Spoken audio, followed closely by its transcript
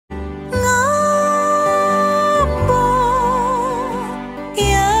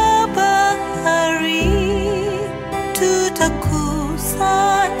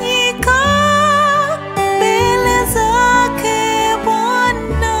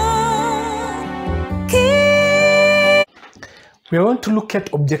We are going to look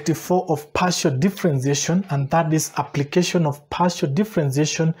at objective 4 of partial differentiation, and that is application of partial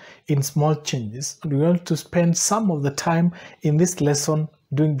differentiation in small changes. And we're going to spend some of the time in this lesson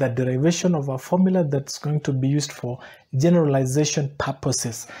doing the derivation of a formula that's going to be used for generalization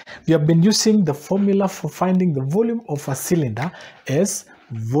purposes. We have been using the formula for finding the volume of a cylinder as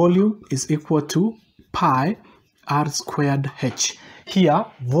volume is equal to pi r squared h. Here,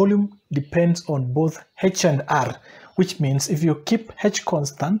 volume depends on both h and r, which means if you keep h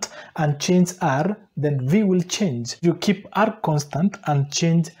constant and change r, then v will change. If you keep r constant and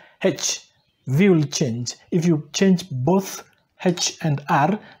change h, v will change. If you change both h and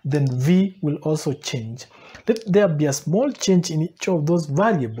r, then v will also change. Let there be a small change in each of those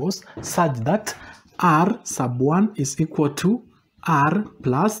variables such that r sub 1 is equal to r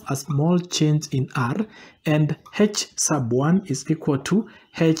plus a small change in r, and h sub 1 is equal to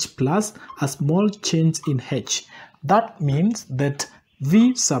h plus a small change in h. That means that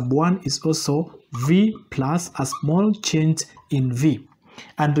v sub 1 is also v plus a small change in v.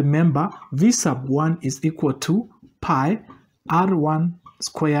 And remember, v sub 1 is equal to pi r1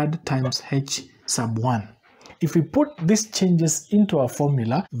 squared times h sub 1. If we put these changes into our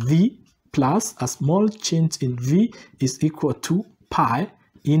formula, v plus a small change in v is equal to pi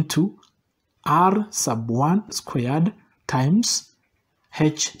into r sub 1 squared times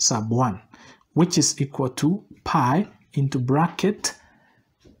h sub 1, which is equal to pi into bracket.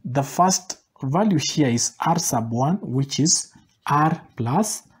 The first value here is r sub 1, which is r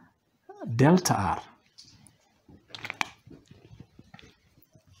plus delta r.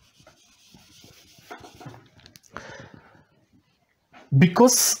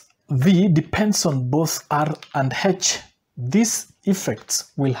 Because v depends on both r and h, these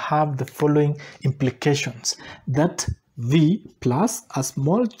effects will have the following implications: that v plus a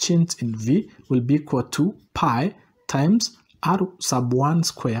small change in v will be equal to pi times r sub 1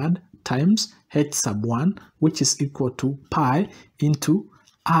 squared times h sub 1, which is equal to pi into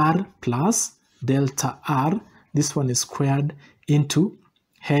r plus delta r, this one is squared, into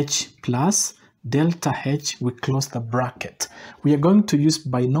h plus delta h. We close the bracket. We are going to use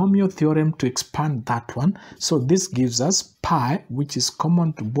binomial theorem to expand that one. So this gives us pi, which is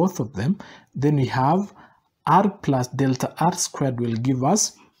common to both of them. Then we have r plus delta r squared will give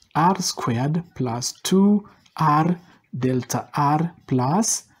us r squared plus 2r delta r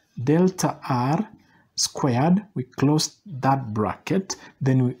plus delta r squared. We close that bracket.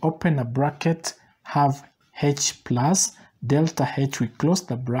 Then we open a bracket, have h plus delta h. We close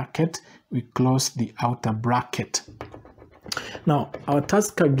the bracket. We close the outer bracket. Now, our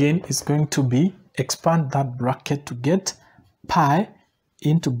task again is going to be expand that bracket to get pi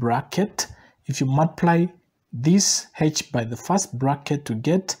into bracket. If you multiply this h by the first bracket to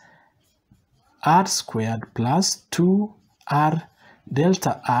get r squared plus 2r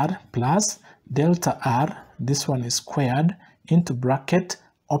delta r plus delta r, this one is squared, into bracket,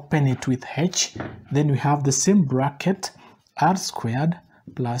 open it with h. Then we have the same bracket, r squared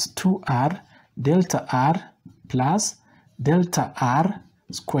plus 2r delta r plus delta r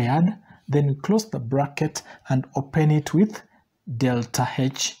squared. Then we close the bracket and open it with delta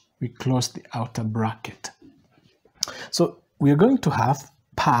h. We close the outer bracket. So we are going to have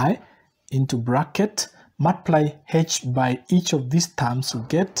pi into bracket, multiply h by each of these terms to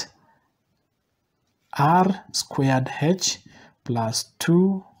get r squared h plus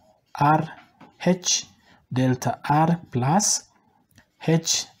 2r h delta r plus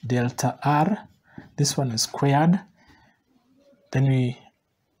h delta r. This one is squared. Then we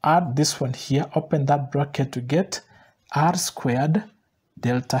add this one here, open that bracket to get r squared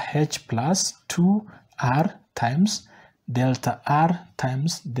delta h plus 2r times delta r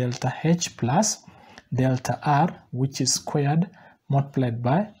times delta h plus delta r, which is squared, multiplied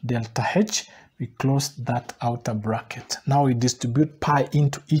by delta h. We close that outer bracket. Now we distribute pi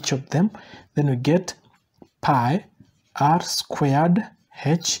into each of them. Then we get pi r squared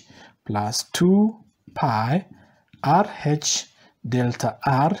h plus 2 pi r h delta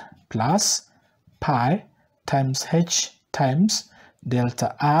r plus pi times h times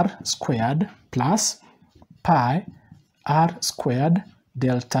delta r squared plus pi r squared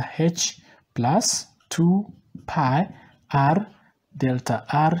delta h plus 2 pi r delta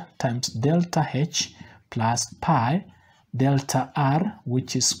r times delta h plus pi delta r,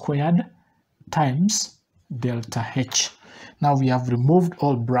 which is squared, times delta h. Now we have removed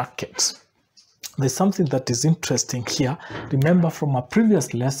all brackets. There's something that is interesting here. Remember from a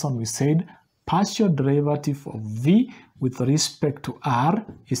previous lesson we said partial derivative of v with respect to r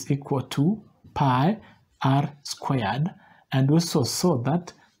is equal to pi r squared, and we also saw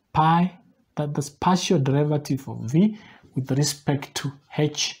that the partial derivative of v with respect to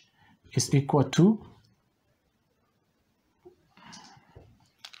h is equal to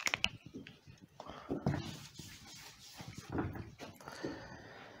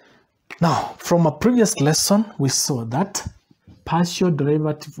now, from a previous lesson, we saw that partial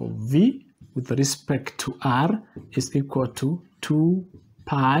derivative of v with respect to r is equal to 2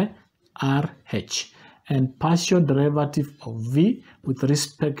 pi rh, and partial derivative of v with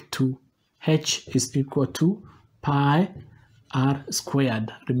respect to h is equal to pi r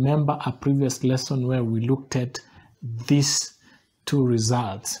squared. Remember a previous lesson where we looked at these two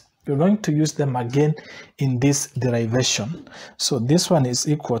results. We're going to use them again in this derivation. So this one is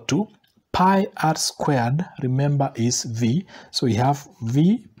equal to pi r squared, remember, is v. So we have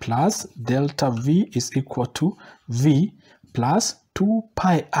v plus delta v is equal to v plus 2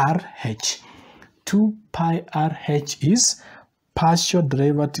 pi rh. 2 pi rh is partial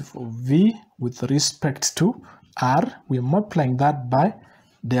derivative of v with respect to r. We're multiplying that by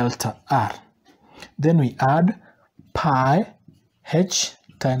delta r. Then we add pi h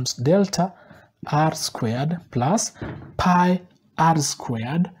times delta r squared plus pi r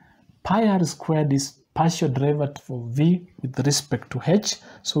squared. Pi r squared is partial derivative of v with respect to h,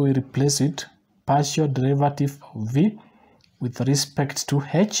 so we replace it. Partial derivative of v with respect to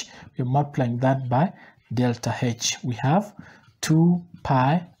h, we're multiplying that by delta h. We have 2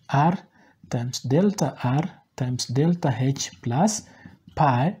 pi r times delta h plus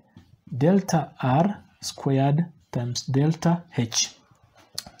pi delta r squared times delta h.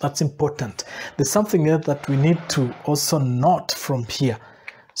 That's important. There's something else that we need to also note from here.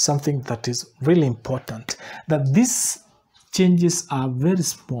 Something that is really important, that these changes are very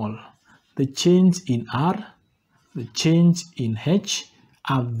small. The change in r, the change in h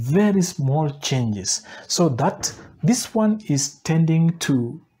are very small changes, so that this one is tending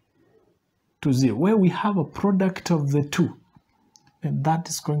to 0, where we have a product of the two, and that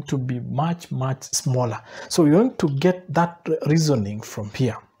is going to be much smaller. So we're going to get that reasoning from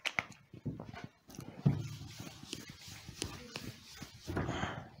here.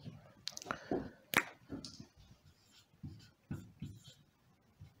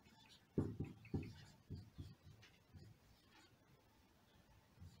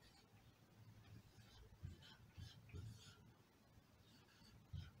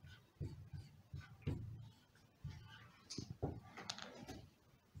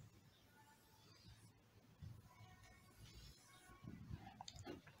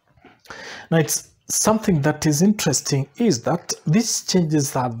 Now, it's something that is interesting is that these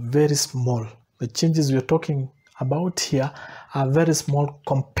changes are very small. The changes we're talking about here are very small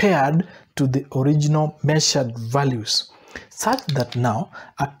compared to the original measured values, such that now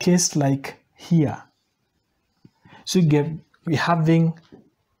a case like here, so we're having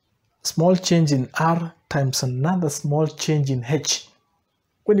small change in r times another small change in h.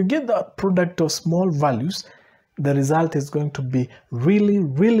 When you get the product of small values, the result is going to be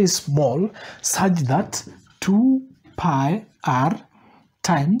really small, such that 2 pi r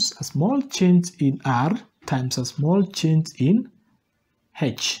times a small change in r times a small change in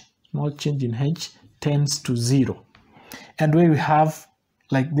h. Small change in h tends to 0. And when we have,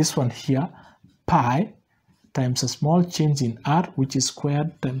 like this one here, pi times a small change in r, which is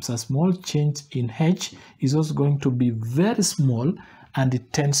squared, times a small change in h, is also going to be very small, and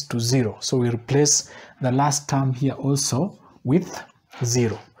it tends to 0. So we replace the last term here also with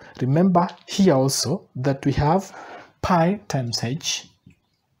 0. Remember here also that we have pi times h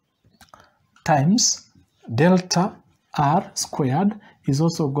times delta r squared is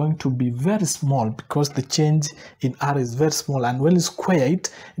also going to be very small, because the change in r is very small, and when you square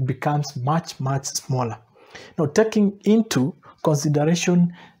it, it becomes much smaller. Now, taking into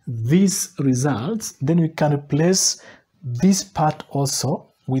consideration these results, then we can replace this part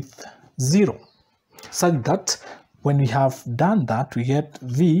also with 0, such that when we have done that, we get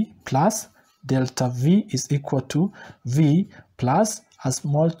v plus delta v is equal to v plus a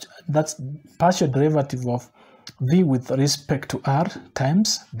small, that's partial derivative of v with respect to r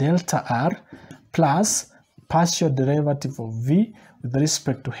times delta r plus partial derivative of v with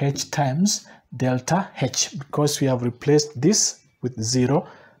respect to h times delta h, because we have replaced this with 0,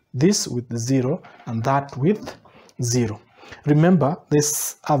 this with 0, and that with 0. Remember,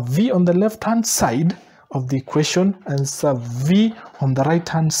 there's a v on the left hand side of the equation and it's a v on the right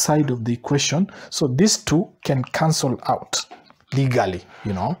hand side of the equation, so these two can cancel out legally,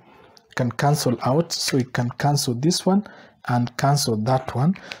 can cancel out. So we can cancel this one and cancel that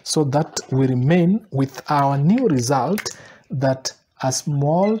one, so that we remain with our new result, that a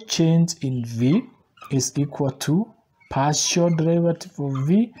small change in v is equal to partial derivative of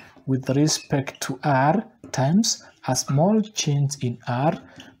v with respect to r times a small change in r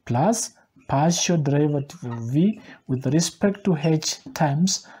plus partial derivative of v with respect to h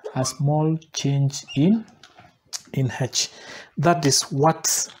times a small change in h. That is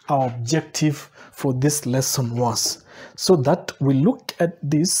what our objective for this lesson was. So that we look at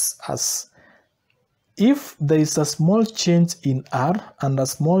this as if there is a small change in r and a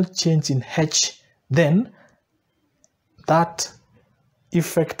small change in h, then that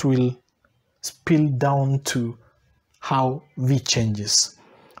effect will spill down to how v changes.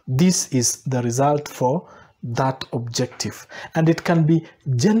 This is the result for that objective, and it can be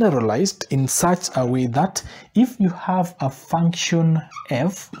generalized in such a way that if you have a function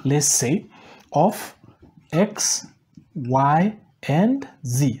f, let's say, of x, y, and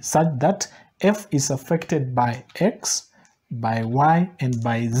z, such that f is affected by x, by y, and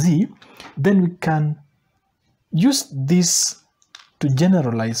by z, then we can use this to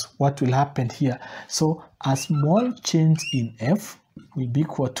generalize what will happen here. So a small change in f will be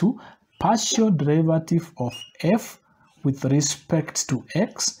equal to partial derivative of f with respect to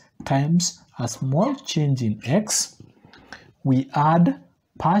x times a small change in x. We add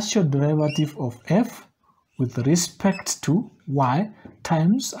partial derivative of f with respect to y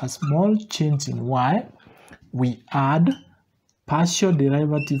times a small change in y. We add partial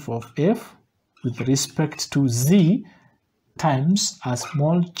derivative of f with respect to z times a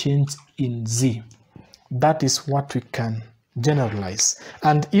small change in z. That is what we can generalize.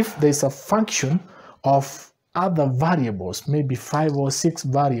 And if there's a function of other variables, maybe 5 or 6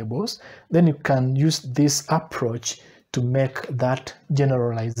 variables, then you can use this approach to make that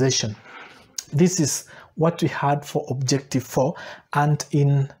generalization. This is what we had for objective 4, and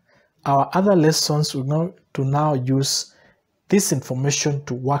in our other lessons we're going to now use this information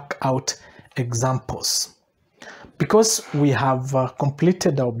to work out examples. Because we have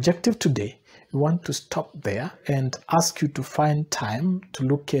completed our objective today, we want to stop there and ask you to find time to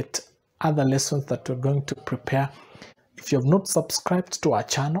look at other lessons that we're going to prepare. If you have not subscribed to our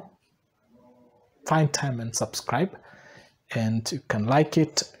channel, find time and subscribe, and you can like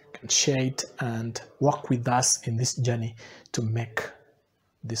it, you can share it, and work with us in this journey to make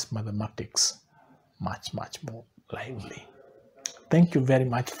this mathematics much more lively. Thank you very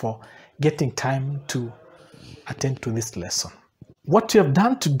much for getting time to attend to this lesson. What we have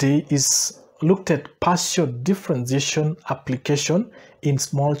done today is looked at partial differentiation application in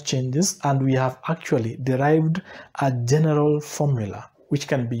small changes, and we have actually derived a general formula which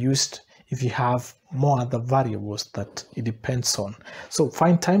can be used if you have more other variables that it depends on. So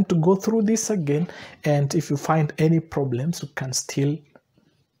find time to go through this again, and if you find any problems, you can still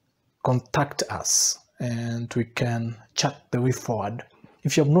contact us and we can chat the way forward.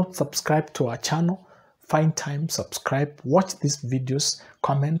 If you have not subscribed to our channel, find time, subscribe, watch these videos,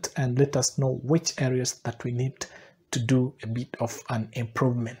 comment, and let us know which areas that we need to do a bit of an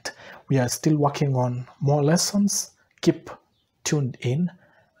improvement. We are still working on more lessons. Keep tuned in,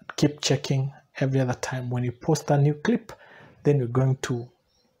 keep checking every other time when you post a new clip, then we're going to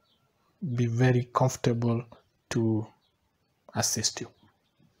be very comfortable to assist you.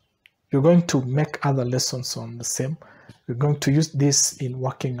 We're going to make other lessons on the same. We're going to use this in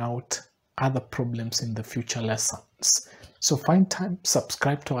working out other problems in the future lessons. So find time,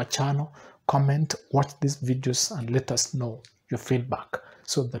 subscribe to our channel, comment, watch these videos, and let us know your feedback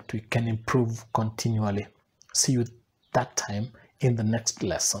so that we can improve continually. See you that time in the next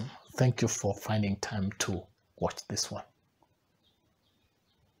lesson. Thank you for finding time to watch this one.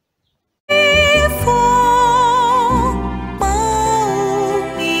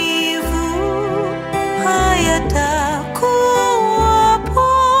 Higher